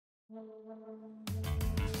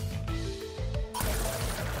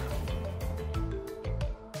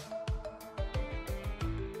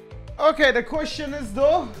Okay, the question is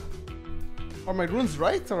though, are my runes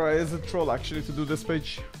right, or is it troll actually to do this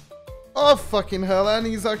page? Oh fucking hell, and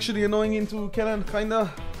he's actually annoying into Kennen,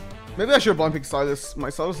 kinda. Maybe I should blind pick Silas. My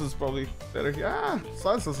Silas is probably better. Yeah,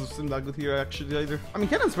 Silas doesn't seem that good here actually either. I mean,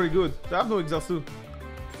 Kennen's pretty good. They have no exhaust too.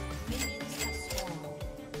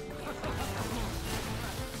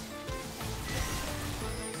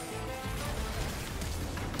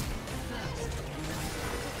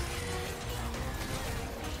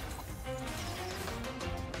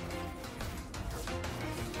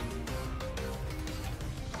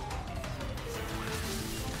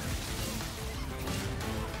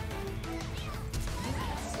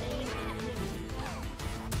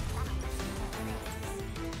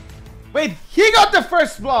 Wait, he got the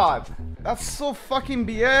first blood! That's so fucking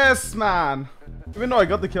BS, man. Even though I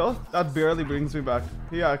got the kill, that barely brings me back.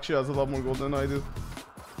 He actually has a lot more gold than I do.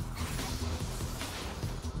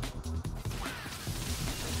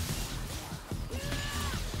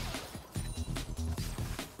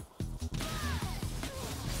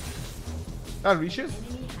 That reaches?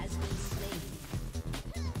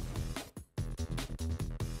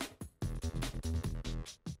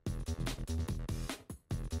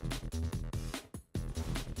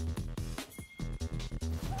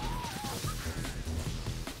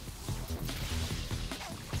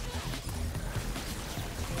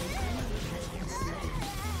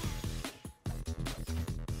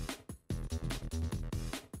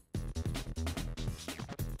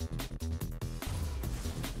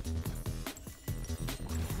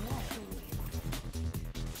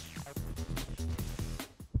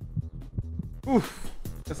 Oof,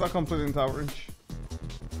 it's not complete in tower range.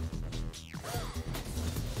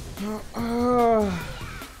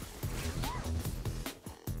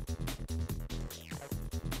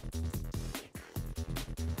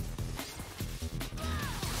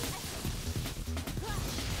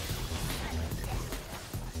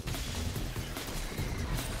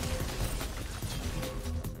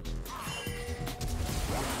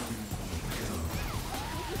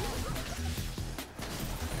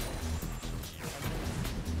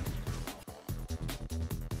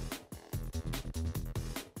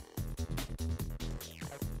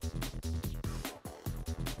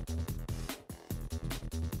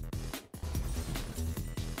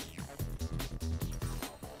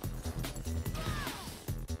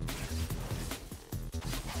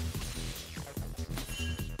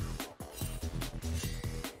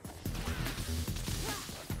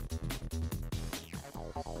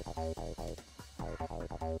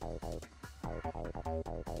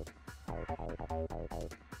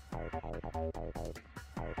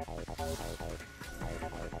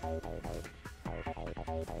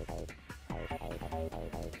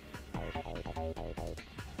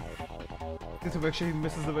 This actually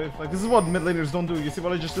misses the wave. Like, this is what mid laners don't do. You see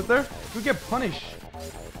what I just did there? We get punished.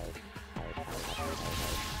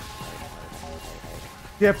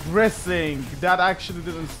 Depressing. That actually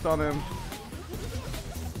didn't stun him.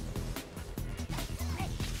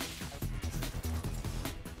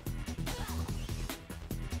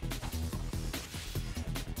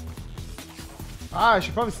 Ah, I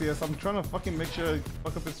should probably see this. I'm trying to fucking make sure I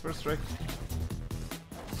fuck up his first strike.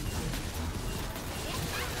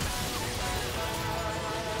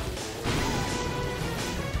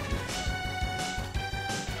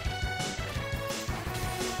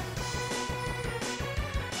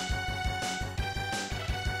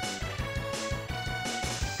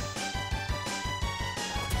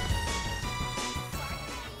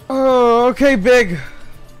 Oh, okay, big.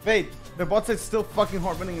 Wait. The bot side's still fucking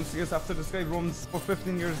heartbreaking in CS after this guy roams for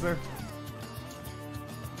 15 years there.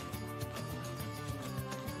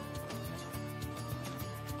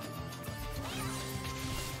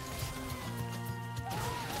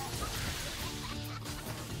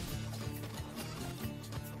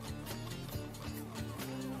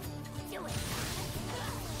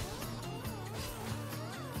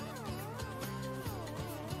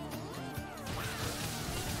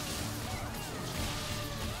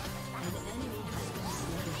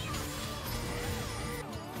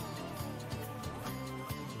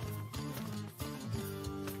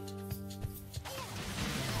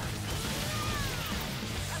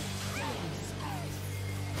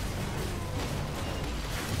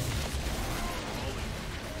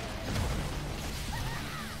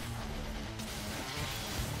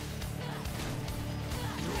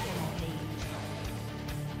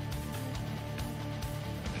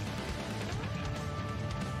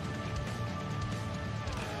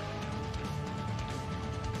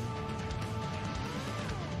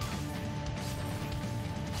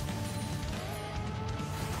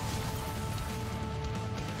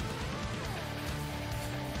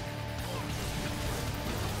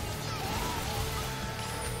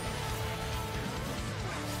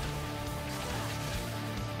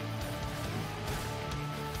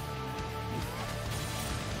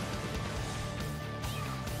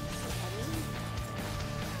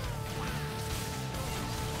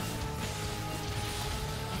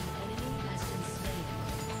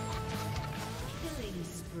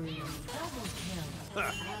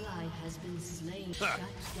 ally has been slain. Shut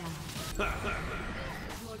down.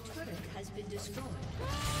 Your turret has been destroyed.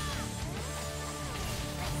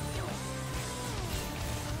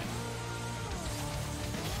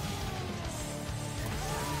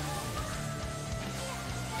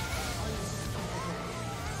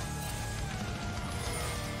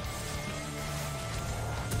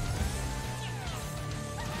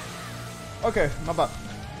 Okay, not bad.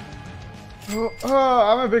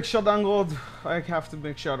 I'm a big shot angled. I have to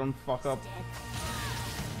make sure I don't fuck up.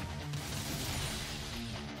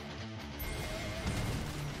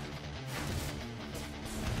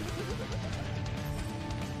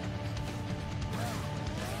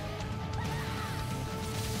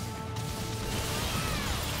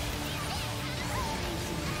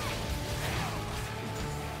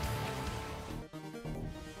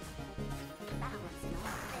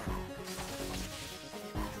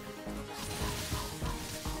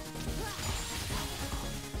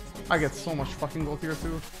 I get so much fucking gold here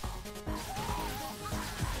too.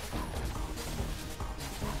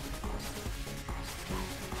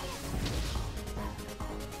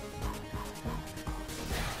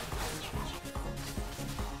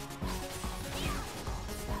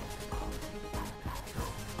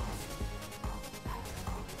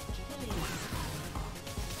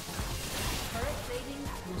 Turret plating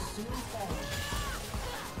will soon fall.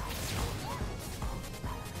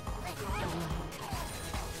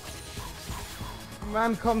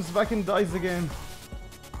 Man comes back and dies again.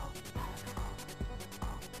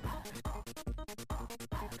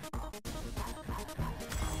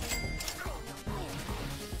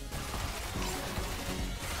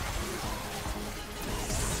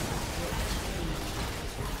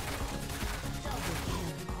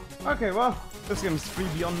 Okay, well, this game is free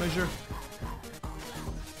beyond measure.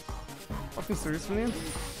 Fucking seriously, man?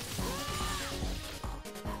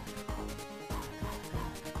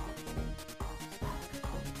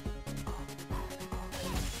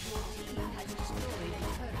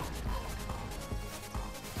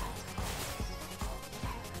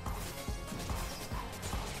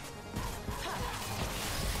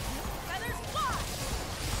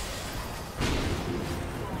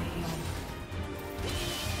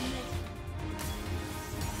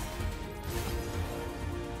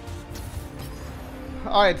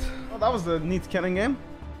 Alright, well, that was a neat Kennen game.